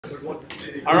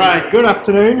All right, good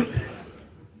afternoon.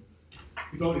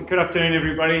 Good afternoon,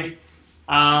 everybody.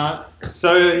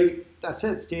 So that's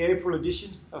it, it's the April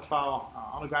edition of our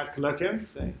Undergraduate Colloquium.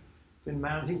 So been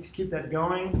managing to keep that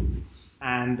going.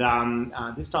 And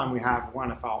this time we have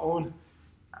one of our own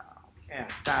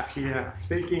staff here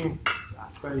speaking. So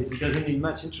I suppose it doesn't need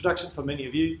much introduction for many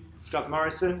of you. Scott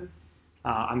Morrison.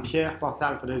 I'm Pierre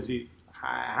Portal, for those who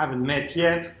haven't met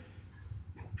yet.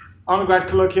 Undergrad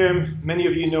Colloquium, many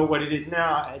of you know what it is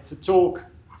now. It's a talk.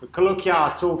 So colloquia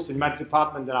are talks in my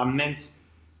department that are meant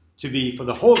to be for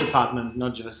the whole department,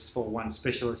 not just for one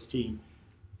specialist team.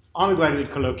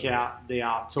 Undergraduate colloquia, they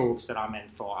are talks that are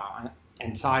meant for our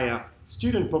entire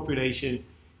student population,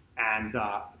 and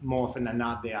more often than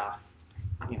not, they are,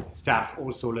 staff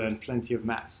also learn plenty of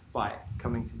maths by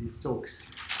coming to these talks.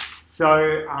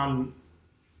 So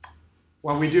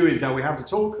what we do is that we have the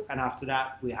talk, and after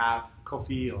that we have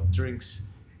coffee or drinks,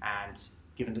 and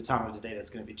given the time of the day, there's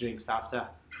going to be drinks after.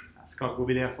 Scott will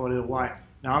be there for a little while.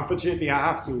 Now, unfortunately, I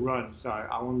have to run, so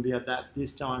I won't be at that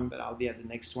this time, but I'll be at the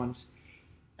next ones.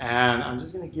 And I'm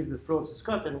just going to give the floor to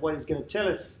Scott, and what he's going to tell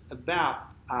us about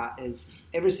is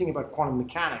everything about quantum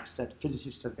mechanics that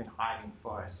physicists have been hiding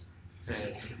for us.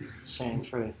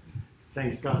 Shamefully.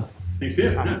 Thanks, Scott. Thanks,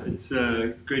 Pierre. No, it's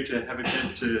great to have a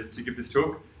chance to give this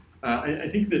talk. I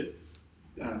think that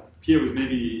Pierre was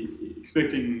maybe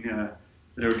expecting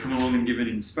that I would come along and give an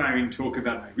inspiring talk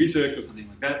about my research or something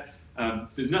like that.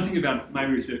 There's nothing about my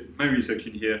research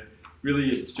in here.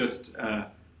 Really, it's just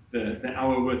the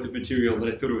hour worth of material that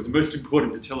I thought it was most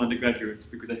important to tell undergraduates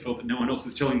because I felt that no one else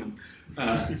was telling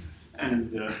them.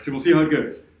 So we'll see how it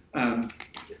goes.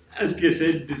 As Pierre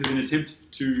said, this is an attempt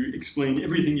to explain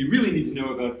everything you really need to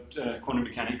know about quantum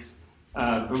mechanics,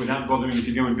 but without bothering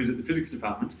to go and visit the physics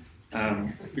department.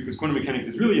 Because quantum mechanics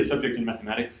is really a subject in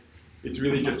mathematics. It's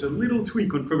really just a little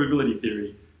tweak on probability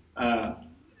theory.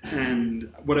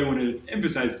 And what I want to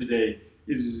emphasize today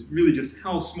is really just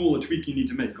how small a tweak you need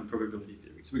to make on probability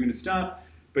theory. So we're going to start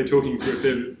by talking for a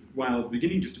fair while at the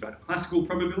beginning just about classical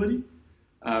probability.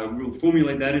 We'll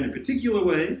formulate that in a particular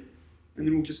way, and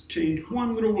then we'll just change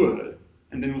one little word,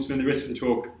 and then we'll spend the rest of the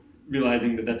talk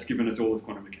realizing that that's given us all of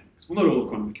quantum mechanics. Well, not all of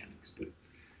quantum mechanics, but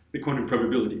the quantum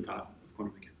probability part of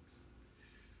quantum mechanics.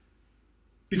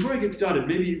 Before I get started,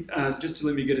 maybe just to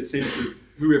let me get a sense of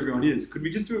who everyone is, could we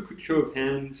just do a quick show of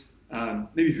hands?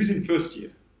 Maybe who's in first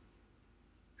year?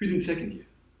 Who's in second year?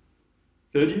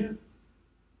 Third year?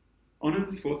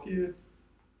 Honors, fourth year?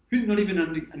 Who's not even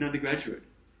an undergraduate?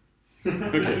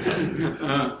 Okay.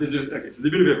 So there's a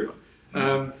bit of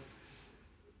everyone.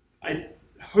 I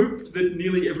hope that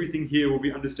nearly everything here will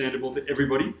be understandable to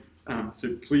everybody.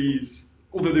 So please,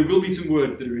 although there will be some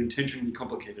words that are intentionally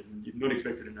complicated and you're not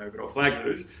expected to know, but I'll flag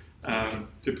those.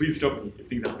 So please stop me if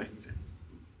things aren't making sense.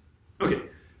 Okay,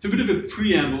 so a bit of a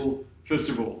preamble, first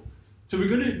of all. So we're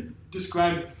going to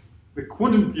describe the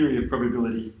quantum theory of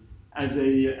probability as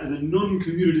a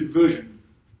non-commutative version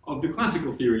of the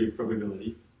classical theory of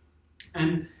probability.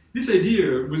 And this idea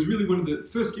was really one of the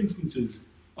first instances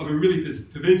of a really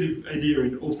pervasive idea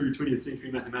in all through 20th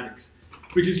century mathematics,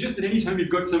 which is just that anytime you've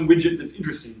got some widget that's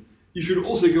interesting, you should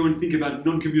also go and think about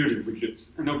non-commutative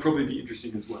widgets, and they'll probably be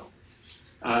interesting as well.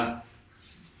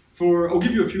 I'll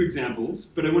give you a few examples,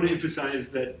 but I want to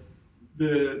emphasize that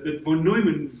von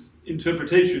Neumann's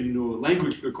interpretation or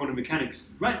language for quantum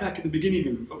mechanics, right back at the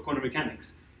beginning of quantum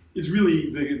mechanics, is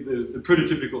really the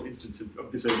prototypical instance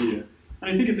of this idea. And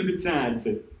I think it's a bit sad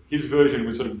that his version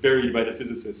was sort of buried by the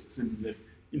physicists, and that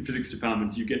in physics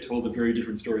departments you get told a very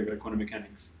different story about quantum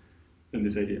mechanics than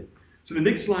this idea. So the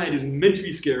next slide is meant to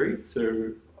be scary,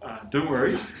 so don't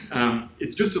worry.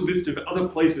 It's just a list of other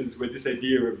places where this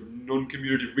idea of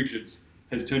non-commutative widgets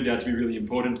has turned out to be really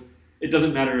important. It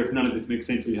doesn't matter if none of this makes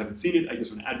sense or you haven't seen it. I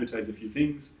just want to advertise a few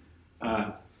things.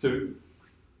 So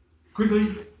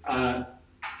quickly,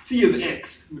 C of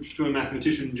x, which to a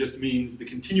mathematician just means the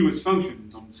continuous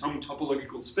functions on some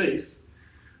topological space.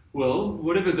 Well,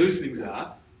 whatever those things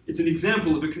are, it's an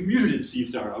example of a commutative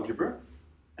C-star algebra.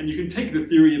 And you can take the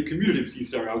theory of commutative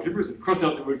C-star algebras and cross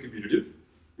out the word commutative,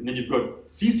 and then you've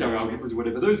got C-star algebras,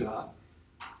 whatever those are.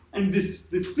 And this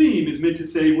theme is meant to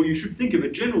say, well, you should think of a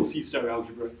general C-star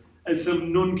algebra as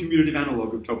some non-commutative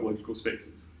analog of topological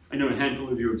spaces. I know a handful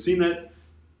of you have seen that,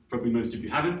 probably most of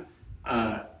you haven't.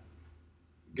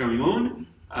 Going on,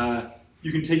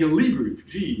 you can take a Lie group,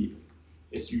 G,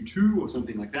 SU2 or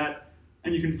something like that,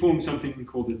 and you can form something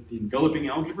called the enveloping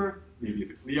algebra, maybe if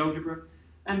it's Lie algebra.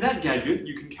 And that gadget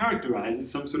you can characterize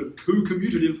as some sort of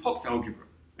co-commutative Hopf algebra.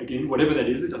 Again, whatever that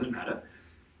is, it doesn't matter.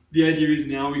 The idea is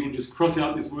now we can just cross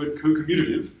out this word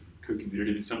co-commutative.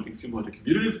 Co-commutative is something similar to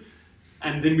commutative.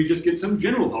 And then we just get some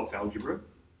general Hopf algebra.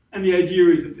 And the idea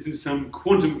is that this is some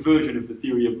quantum version of the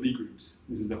theory of Lie groups.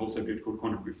 This is the whole subject called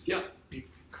quantum groups. Yeah?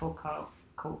 Is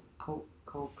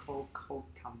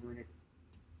community,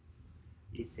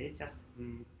 is it just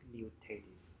mutative?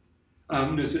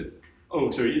 No, so,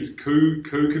 oh, sorry, is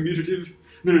co-commutative?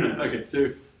 No. Okay,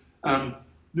 so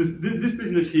this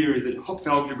business here is that Hopf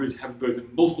algebras have both a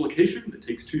multiplication that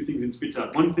takes two things and spits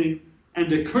out one thing,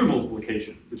 and a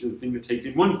co-multiplication, which is the thing that takes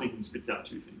in one thing and spits out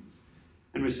two things.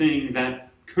 And we're saying that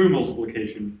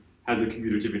co-multiplication has a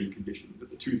commutativity condition, that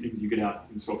the two things you get out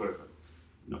can swap over,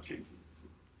 not change things.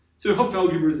 So Hopf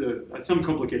algebra is some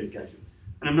complicated gadget,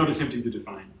 and I'm not attempting to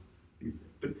define things there.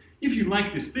 But if you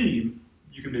like this theme,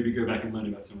 you can maybe go back and learn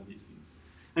about some of these things.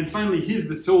 And finally, here's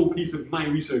the sole piece of my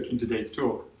research in today's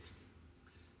talk,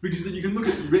 which is that you can look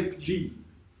at Rep G,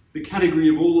 the category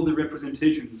of all of the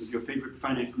representations of your favorite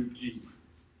finite group G.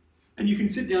 And you can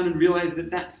sit down and realize that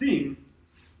that thing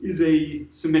is a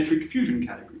symmetric fusion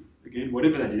category. Again,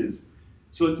 whatever that is.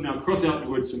 So let's now cross out the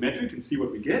word symmetric and see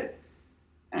what we get.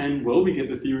 And, well, we get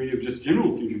the theory of just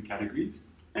general fusion categories.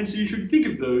 And so you should think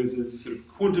of those as sort of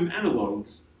quantum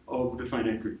analogues of the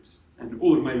finite groups. And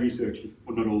all of my research,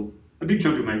 well, not all, a big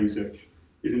chunk of my research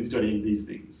is in studying these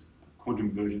things,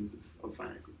 quantum versions of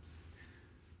finite groups.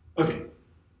 Okay,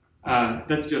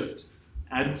 that's just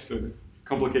ads for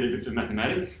complicated bits of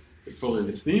mathematics that follow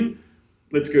this theme.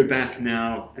 Let's go back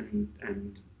now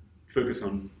and focus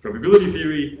on probability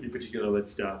theory. In particular,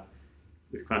 let's start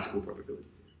with classical probability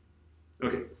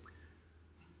theory. Okay.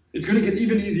 It's going to get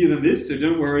even easier than this, so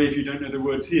don't worry if you don't know the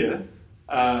words here.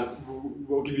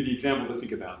 We'll give you the example to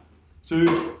think about.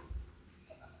 So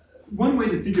one way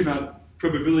to think about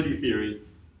probability theory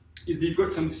is that you've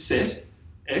got some set,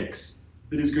 X,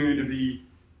 that is going to be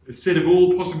the set of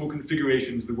all possible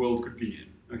configurations the world could be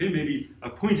in. Okay, maybe a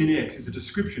point in X is a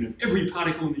description of every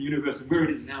particle in the universe and where it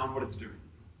is now and what it's doing.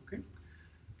 Okay?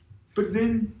 But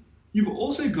then you've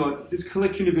also got this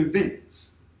collection of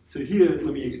events. So here,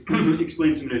 let me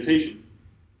explain some notation.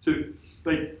 So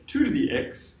by 2 to the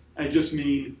X, I just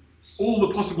mean all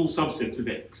the possible subsets of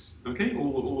X. Okay,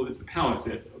 it's the power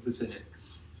set of the set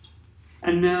X.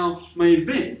 And now my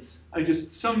events are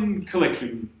just some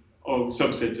collection of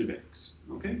subsets of X.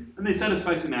 Okay? And they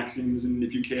satisfy some axioms, and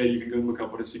if you care, you can go and look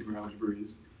up what a sigma algebra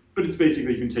is. But it's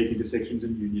basically you can take intersections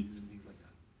and unions and things like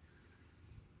that.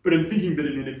 But I'm thinking that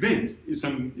an event is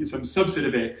some subset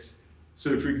of X.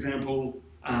 So for example,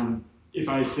 if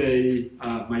I say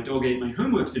my dog ate my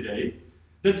homework today,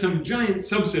 that's some giant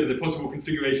subset of the possible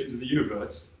configurations of the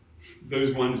universe,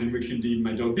 those ones in which indeed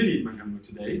my dog did eat my homework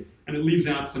today, and it leaves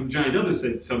out some giant other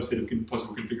subset of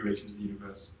possible configurations of the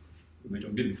universe where my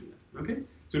dog didn't do that. Okay?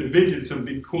 So an event is some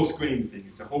big coarse-grained thing.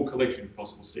 It's a whole collection of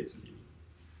possible states of the universe.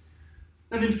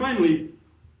 And then finally,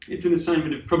 it's an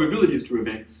assignment of probabilities to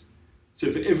events.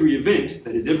 So for every event,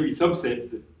 that is every subset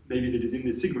that that is in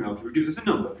this sigma algebra, gives us a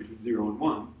number between 0 and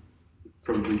 1. It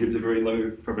probably gives a very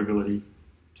low probability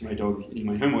to my dog eating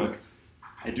my homework.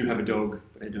 I do have a dog,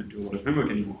 but I don't do a lot of homework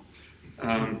anymore.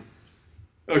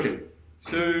 Okay,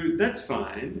 so that's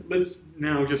fine. Let's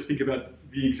now just think about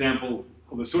the example,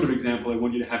 or the sort of example I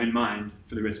want you to have in mind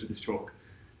for the rest of this talk.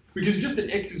 Because just that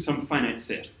X is some finite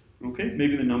set, okay?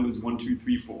 Maybe the number's 1, 2,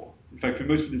 3, 4. In fact, for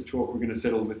most of this talk, we're going to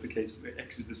settle with the case where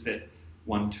X is the set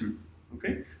 1, 2,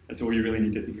 okay? That's all you really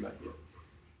need to think about here.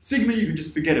 Sigma you can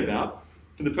just forget about.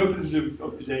 For the purposes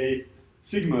of today,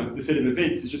 sigma, the set of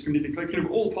events, is just going to be the collection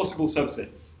of all possible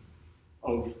subsets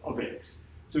of X.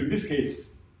 So in this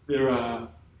case, there are,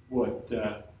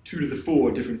 2 to the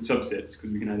 4 different subsets,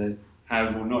 because we can either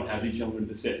have or not have each element of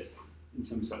the set in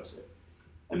some subset.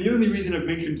 And the only reason I've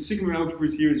mentioned sigma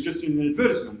algebras here is just in an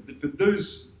advertisement, that for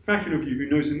those fraction of you who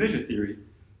know some measure theory,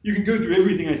 you can go through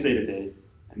everything I say today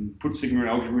and put sigma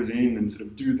algebras in and sort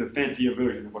of do the fancier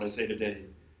version of what I say today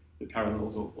that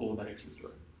parallels all of that extra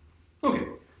story. Okay,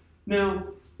 now,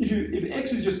 if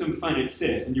X is just some finite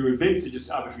set and your events are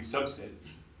just arbitrary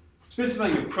subsets,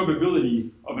 specifying a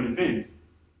probability of an event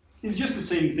is just the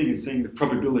same thing as saying the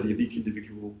probability of each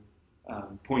individual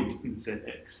point in the set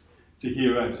X. So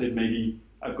here I've said maybe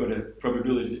I've got a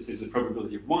probability that says the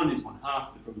probability of 1 is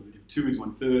 1/2, the probability of 2 is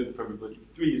 1/3, the probability of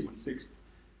 3 is 1/6,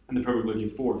 and the probability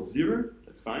of 4 is 0.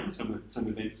 That's fine. Some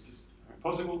events just are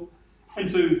impossible. And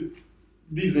so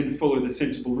these then follow the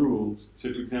sensible rules.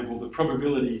 So for example, the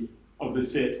probability of the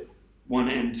set 1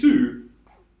 and 2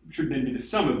 should then be the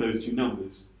sum of those two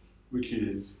numbers, which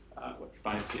is,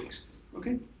 5/6.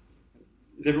 Okay?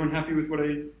 Is everyone happy with what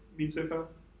I mean so far?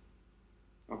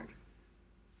 Okay.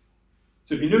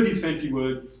 So if you know these fancy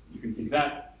words, you can think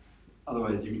that.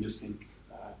 Otherwise, you can just think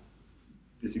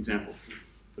this example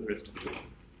for the rest of the talk.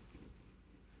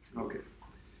 Okay.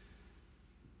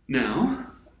 Now,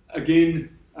 again,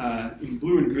 in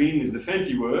blue and green there's the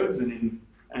fancy words, and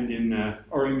in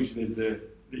orange there's the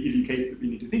easy case that we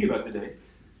need to think about today.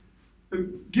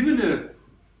 Given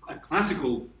a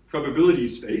classical probability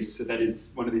space, so that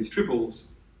is one of these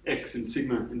triples, x and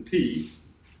sigma and p.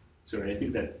 Sorry, I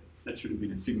think that should have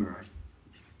been a sigma. I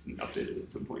didn't update it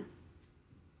at some point.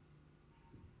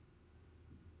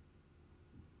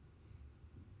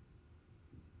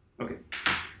 Okay.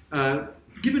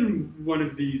 Given one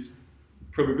of these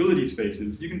probability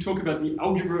spaces, you can talk about the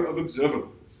algebra of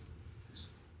observables.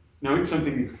 Now, it's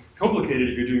something complicated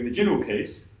if you're doing the general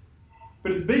case,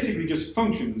 but it's basically just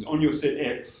functions on your set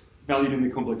x valued in the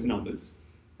complex numbers.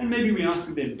 And maybe we ask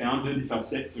that they're bounded if our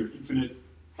sets are infinite,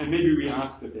 and maybe we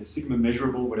ask that they're sigma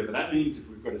measurable, whatever that means, if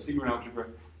we've got a sigma algebra.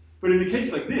 But in a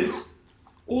case like this,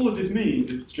 all of this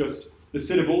means is just the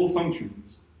set of all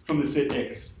functions from the set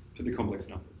x to the complex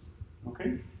numbers.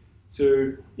 Okay?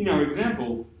 So in our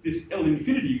example, this L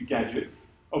infinity gadget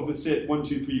of the set 1,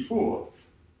 2, 3, 4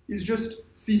 is just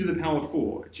c to the power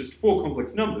 4. It's just 4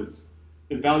 complex numbers,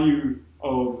 the value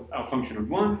of our function on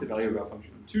 1, the value of our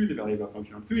function on 2, the value of our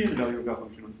function on 3, and the value of our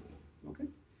function on 4. Okay?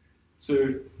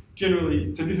 So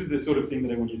generally, so this is the sort of thing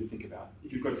that I want you to think about.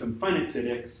 If you've got some finite set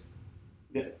x,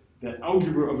 the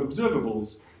algebra of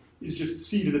observables is just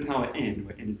c to the power n,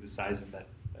 where n is the size of that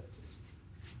set.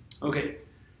 Okay.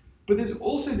 But there's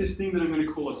also this thing that I'm going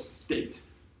to call a state.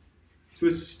 So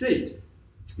a state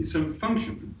is some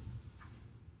function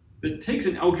that takes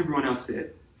an algebra on our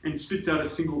set and spits out a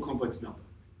single complex number.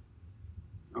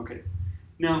 Okay.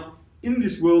 Now, in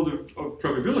this world of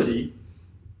probability,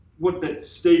 what that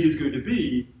state is going to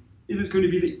be is it's going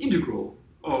to be the integral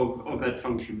of that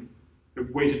function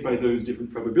weighted by those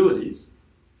different probabilities.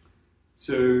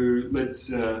 So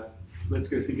let's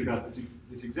go think about this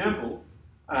example.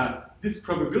 This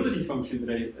probability function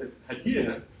that I had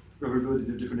here, probabilities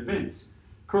of different events,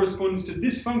 corresponds to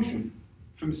this function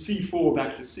from C4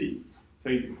 back to C. So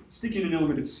you stick in an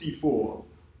element of C4,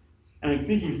 and I'm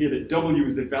thinking here that W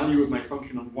is the value of my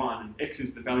function on 1, and X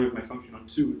is the value of my function on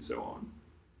 2, and so on.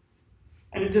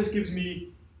 And it just gives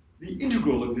me the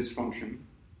integral of this function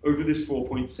over this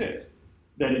 4-point set.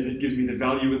 That is, it gives me the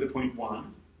value at the point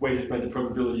 1, weighted by the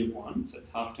probability of 1, so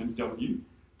that's half times W,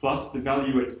 plus the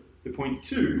value at the point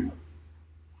 2,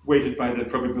 weighted by the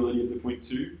probability of the point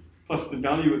 2, plus the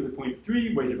value at the point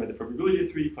 3, weighted by the probability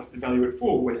of 3, plus the value at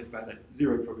 4, weighted by that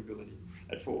 0 probability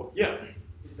at 4. Yeah?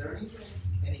 Is there any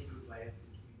good way of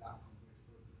thinking about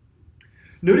complex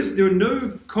probabilities? Notice there are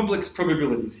no complex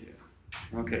probabilities here.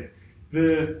 Okay.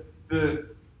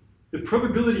 The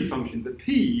probability function, the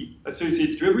p,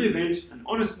 associates to every event an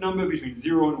honest number between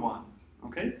 0 and 1.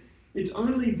 Okay? It's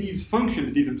only these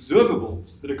functions, these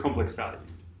observables, that are complex valued.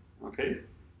 Okay?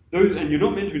 And you're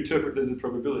not meant to interpret those as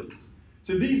probabilities.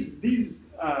 So these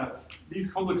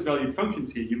complex valued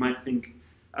functions here, you might think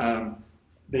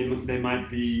they might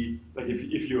be, like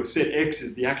if your set x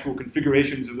is the actual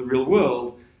configurations of the real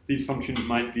world, these functions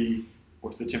might be,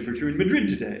 what's the temperature in Madrid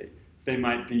today? They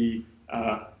might be,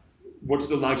 what's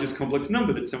the largest complex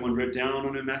number that someone wrote down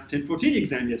on a Math 1014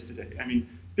 exam yesterday? I mean,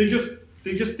 they're just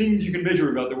things you can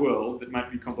measure about the world that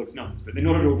might be complex numbers, but they're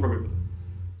not at all probabilities.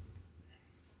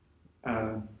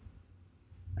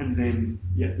 And then,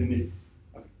 yeah, okay.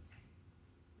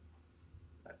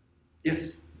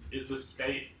 Yes? Is the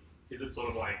state, is it sort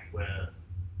of like where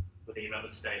the thing about the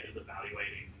state is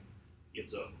evaluating the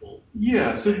observable? Yeah,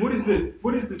 so what is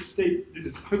the state? This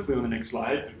is hopefully on the next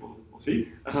slide, but we'll see.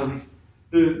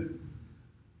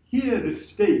 Here, the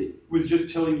state was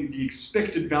just telling you the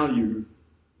expected value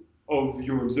of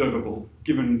your observable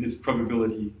given this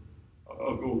probability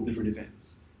of all different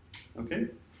events. Okay?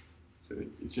 So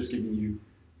it's just giving you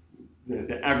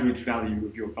the average value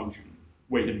of your function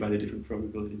weighted by the different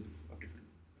probabilities of different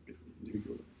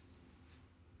individual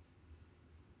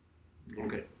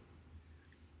events. Okay.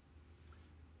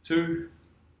 So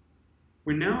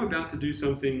we're now about to do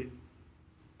something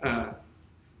a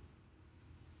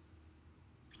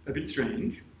bit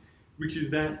strange, which is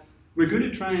that we're going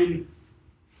to try and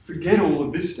forget all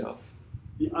of this stuff,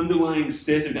 the underlying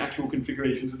set of actual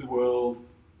configurations of the world,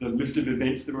 the list of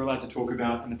events that we're allowed to talk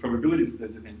about, and the probabilities of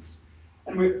those events.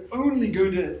 And we're only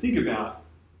going to think about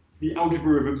the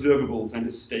algebra of observables and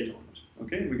a state on it.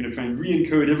 Okay? We're going to try and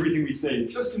re-encode everything we say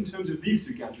just in terms of these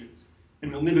two gadgets,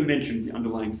 and we'll never mention the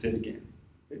underlying set again.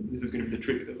 Okay? This is going to be the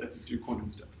trick that lets us do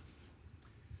quantum stuff.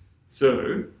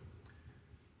 So,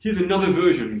 here's another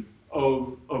version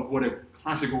of what a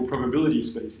classical probability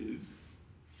space is.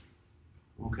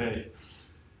 Okay.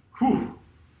 Whew.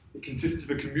 It consists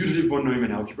of a commutative von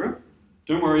Neumann algebra.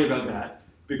 Don't worry about that,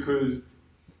 because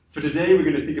for today we're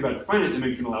going to think about finite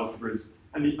dimensional algebras,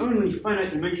 and the only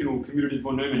finite dimensional commutative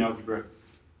von Neumann algebra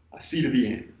are C to the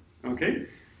n. Okay?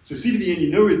 So C to the n, you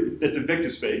know that's a vector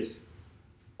space.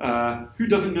 Who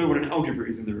doesn't know what an algebra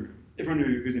is in the room? Everyone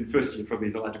who's in first year probably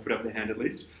is allowed to put up their hand at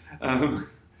least. So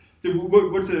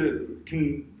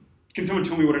can someone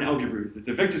tell me what an algebra is? It's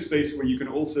a vector space where you can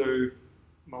also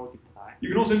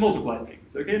multiply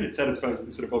things, okay? And it satisfies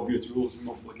the sort of obvious rules for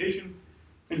multiplication.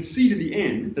 And C to the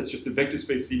n, that's just the vector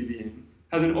space C to the n,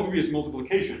 has an obvious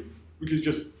multiplication, which is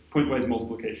just pointwise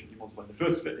multiplication. You multiply the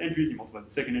first entries, you multiply the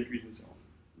second entries, and so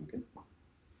on. Okay?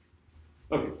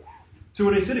 Okay. So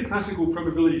when I said a classical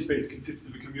probability space consists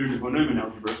of a commutative von Neumann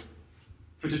algebra,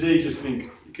 for today, just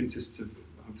think it consists of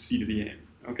C to the n.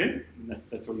 Okay? And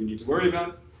that's all you need to worry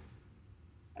about.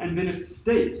 And then a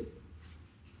state.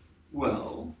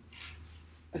 Well,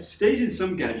 a state is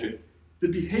some gadget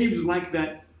that behaves like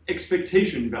that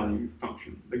expectation value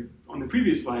function. Like on the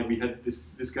previous slide, we had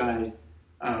this guy,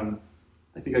 I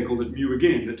think I called it mu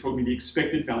again, that told me the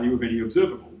expected value of any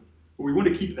observable. Well, we want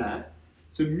to keep that.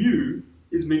 So mu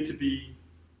is meant to be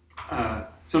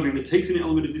something that takes an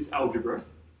element of this algebra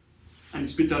and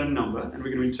spits out a number, and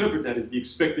we're going to interpret that as the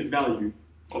expected value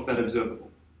of that observable.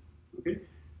 Okay?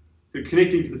 So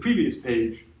connecting to the previous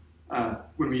page,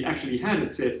 when we actually had a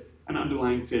set, an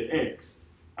underlying set X,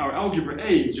 our algebra A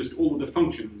is just all of the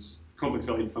functions, complex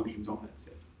valued functions on that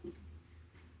set. Okay.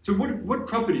 So what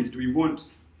properties do we want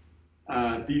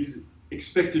these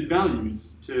expected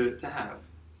values to have?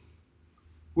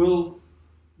 Well,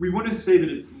 we want to say that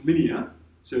it's linear.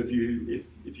 So if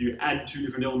you add two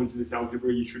different elements of this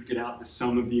algebra, you should get out the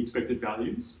sum of the expected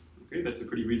values. Okay, that's a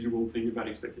pretty reasonable thing about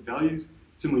expected values.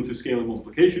 Similarly for scalar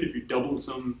multiplication, if you double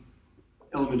some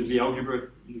element of the algebra,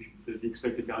 the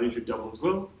expected value should double as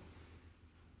well.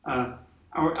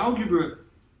 Our algebra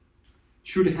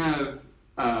should have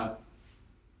a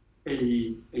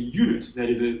unit, that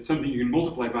is something you can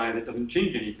multiply by that doesn't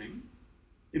change anything.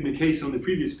 In the case on the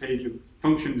previous page of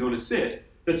functions on a set,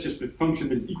 that's just the function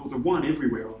that is equal to 1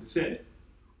 everywhere on the set.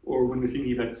 Or when we're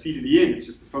thinking about C to the n, it's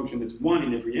just the function that's 1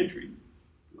 in every entry.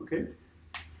 Okay?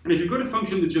 And if you've got a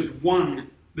function that's just 1,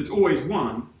 that's always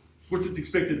 1, what's its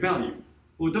expected value?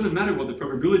 Well, it doesn't matter what the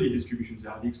probability distributions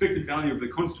are. The expected value of the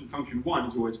constant function 1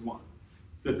 is always 1.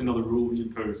 So that's another rule we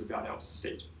impose about our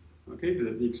state. Okay?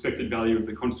 The expected value of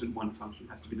the constant 1 function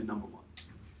has to be the number 1.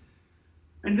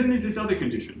 And then there's this other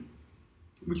condition,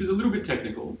 which is a little bit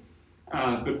technical,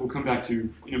 but we'll come back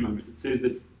to in a moment. It says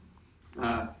that,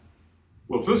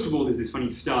 well, first of all, there's this funny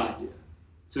star here.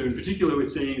 So in particular, we're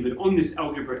saying that on this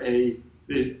algebra A,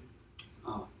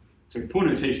 poor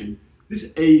notation,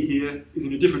 this A here is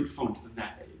in a different font than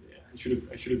that A there.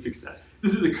 I should have fixed that.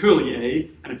 This is a curly A,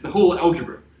 and it's the whole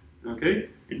algebra, okay?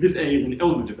 And this A is an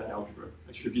element of that algebra.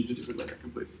 I should have used a different letter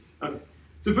completely. Okay,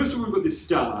 so first of all, we've got this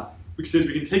star, which says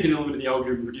we can take an element of the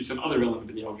algebra and produce some other element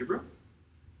of the algebra.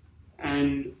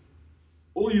 And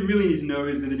all you really need to know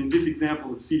is that in this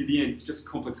example of C to the n, it's just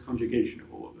complex conjugation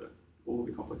of all of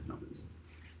the complex numbers.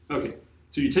 Okay,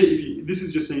 so this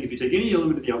is just saying if you take any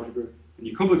element of the algebra and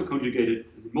you complex conjugate it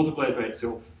and you multiply it by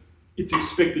itself, its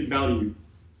expected value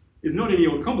is not any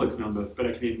old complex number, but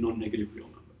actually a non-negative real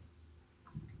number.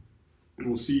 And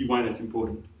we'll see why that's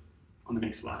important on the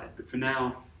next slide. But for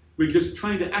now, we're just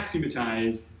trying to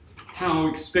axiomatize how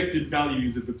expected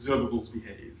values of observables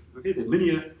behave. Okay, they're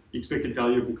linear. The expected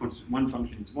value of the constant 1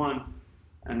 function is 1,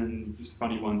 and then this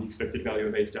funny one, the expected value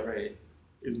of A star A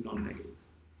is non-negative.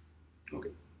 Okay.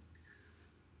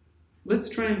 Let's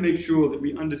try and make sure that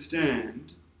we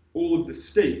understand all of the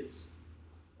states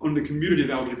on the commutative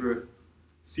algebra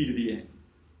C to the n.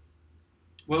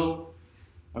 Well,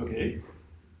 okay.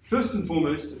 First and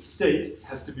foremost, a state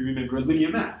has to be, remember, a linear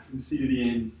map from C to the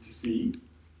n to C.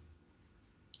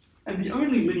 And the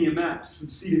only linear maps from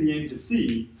C to the n to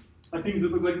C are things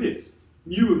that look like this.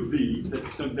 Mu of v,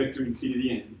 that's some vector in C to the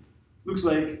n, looks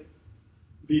like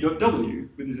v dot w,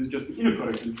 but this is just the inner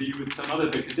product of v with some other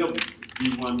vector w. So it's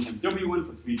v1 times w1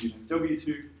 plus v2 times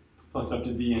w2 plus up to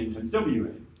vn times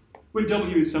wn, where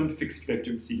w is some fixed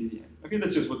vector in C to the n. Okay,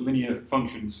 that's just what linear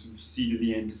functions from C to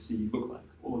the n to C look like.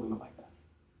 All of them are like that.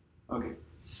 Okay.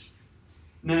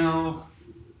 Now,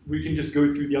 we can just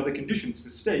go through the other conditions for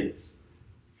states.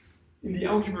 In the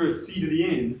algebra C to the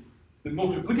n, the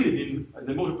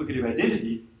multiplicative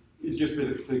identity is just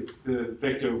the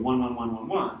vector 1, 1, 1, 1,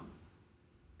 1.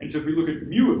 And so if we look at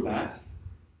mu of that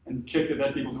and check that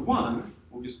that's equal to 1,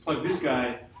 we'll just plug this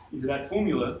guy into that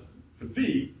formula for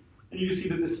v, and you just see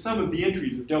that the sum of the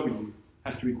entries of w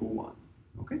has to equal 1.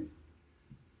 Okay?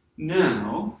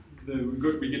 Now,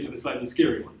 we get to the slightly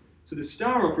scary one. So the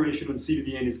star operation on C to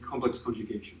the n is complex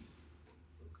conjugation.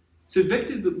 So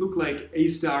vectors that look like A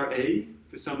star A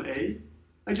for some A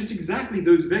are just exactly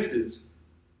those vectors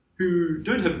who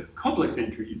don't have complex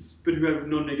entries, but who have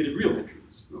non-negative real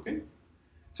entries, okay?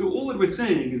 So all that we're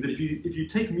saying is that if you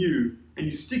take mu and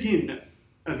you stick in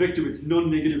a vector with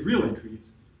non-negative real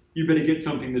entries, you better get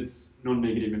something that's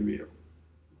non-negative and real,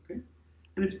 okay?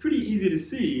 And it's pretty easy to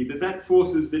see that that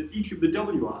forces that each of the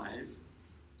wi's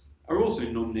are also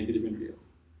non-negative and real.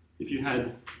 If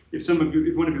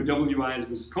one of your wi's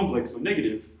was complex or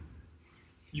negative,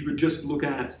 you could just look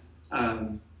at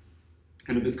kind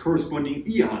of this corresponding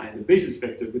EI, the basis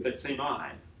vector with that same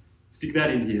I, stick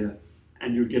that in here,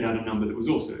 and you'd get out a number that was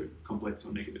also complex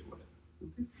or negative, whatever.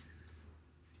 Okay?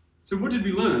 So what did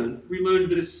we learn? We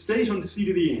learned that a state on C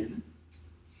to the n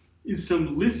is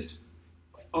some list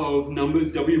of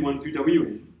numbers W1 through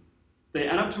Wn. They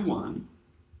add up to 1.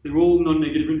 They're all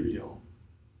non-negative and real.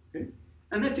 Okay?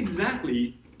 And that's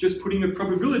exactly just putting a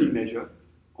probability measure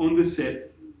on the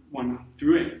set 1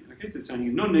 through n. Okay? It's assigning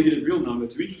a non-negative real number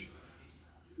to each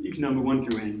number 1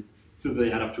 through n, so that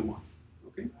they add up to 1.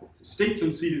 Okay? So states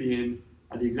on C to the n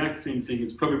are the exact same thing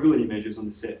as probability measures on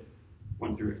the set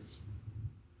 1 through n.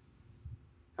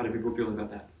 How do people feel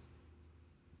about that?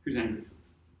 Who's angry?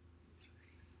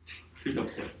 Who's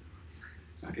upset?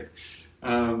 Okay.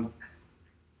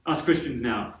 Ask questions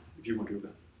now, if you want to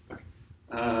about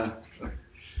it. Okay.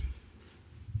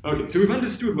 Okay, so we've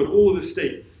understood what all the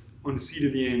states on C to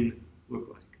the n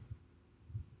look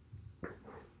like.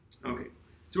 Okay,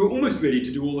 so we're almost ready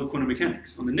to do all of quantum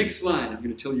mechanics. On the next slide, I'm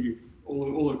going to tell you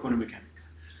all of quantum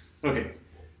mechanics. Okay,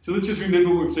 so let's just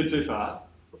remember what we've said so far.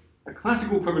 A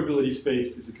classical probability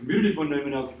space is a commutative von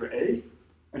Neumann algebra A,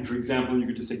 and for example, you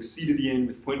could just take C to the n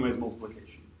with pointwise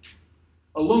multiplication.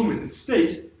 Along with the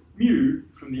state, mu,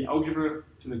 from the algebra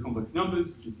to the complex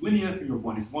numbers, which is linear, mu of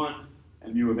 1 is 1,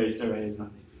 and mu of A star A is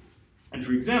non-negative. And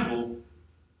for example,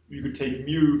 you could take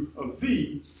mu of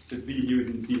v, so v here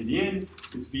is in C to the n,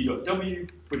 is v dot w,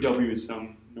 where w is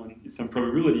some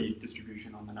probability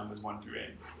distribution on the numbers 1 through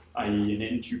n, i.e. an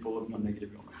n tuple of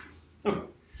non-negative real numbers. Okay.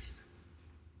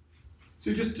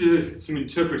 So just some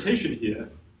interpretation here.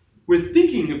 We're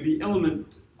thinking of the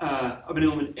element of an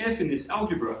element f in this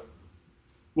algebra.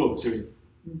 Well,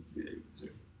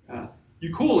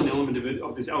 you call an element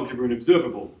of this algebra an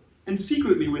observable, and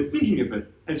secretly we're thinking of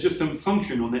it as just some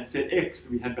function on that set x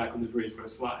that we had back on the very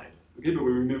first slide. Okay, but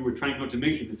remember we're trying not to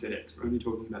mention the set x. We're only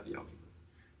talking about the algebra.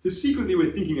 So secretly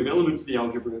we're thinking of elements of the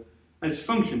algebra as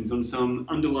functions on some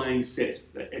underlying set,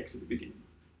 that x at the beginning.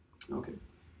 Okay,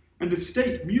 and the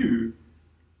state mu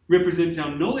represents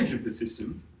our knowledge of the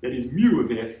system, that is mu of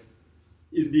f,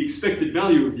 is the expected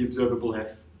value of the observable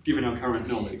f given our current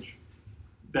knowledge.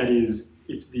 That is,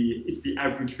 it's the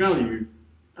average value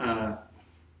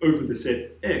over the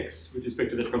set x with respect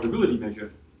to that probability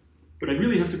measure. But I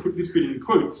really have to put this bit in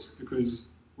quotes because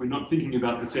we're not thinking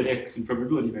about the set x in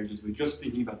probability measures, we're just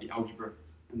thinking about the algebra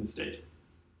and the state.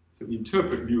 So we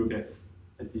interpret mu of f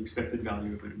as the expected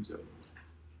value of an observable.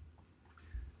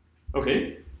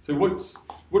 Okay, so what's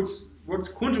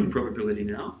quantum probability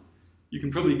now? You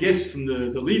can probably guess from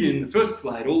the lead in the first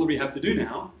slide all that we have to do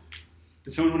now.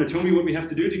 Does someone want to tell me what we have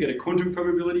to do to get a quantum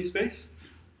probability space?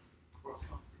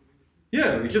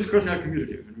 Yeah, we just cross out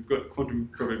commutative and we've got quantum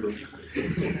probability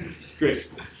space. Great.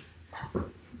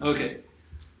 Okay.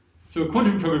 So a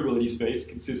quantum probability space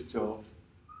consists of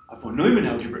a von Neumann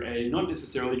algebra A, not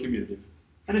necessarily commutative,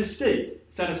 and a state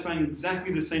satisfying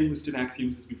exactly the same list of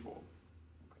axioms as before.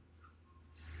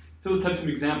 So let's have some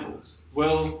examples.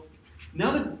 Well,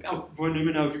 now that our von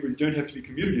Neumann algebras don't have to be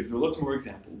commutative, there are lots more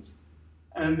examples.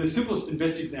 And the simplest and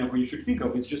best example you should think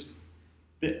of is just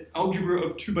the algebra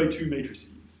of 2 by 2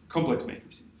 matrices, complex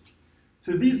matrices.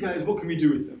 So these guys, what can we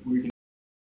do with them? We